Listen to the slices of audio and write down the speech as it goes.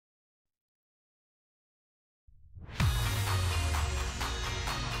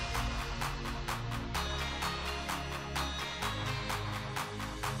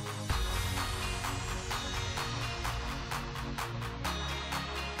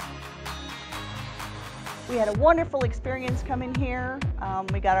We had a wonderful experience coming here.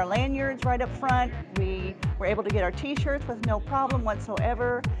 We got our lanyards right up front. We were able to get our t-shirts with no problem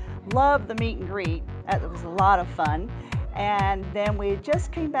whatsoever. Loved the meet and greet. That was a lot of fun. And then we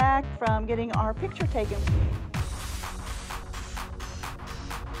just came back from getting our picture taken.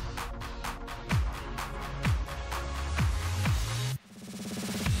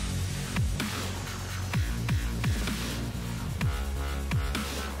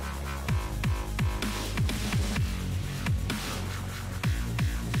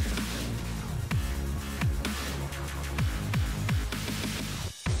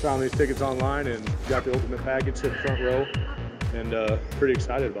 Found these tickets online and got the ultimate package to the front row, and pretty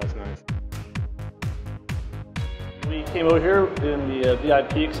excited about tonight. We came over here in the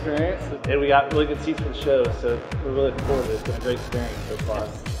VIP experience, and we got really good seats for the show, so we're really looking forward to it. It's been a great experience so far.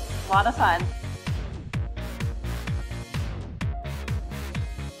 A lot of fun.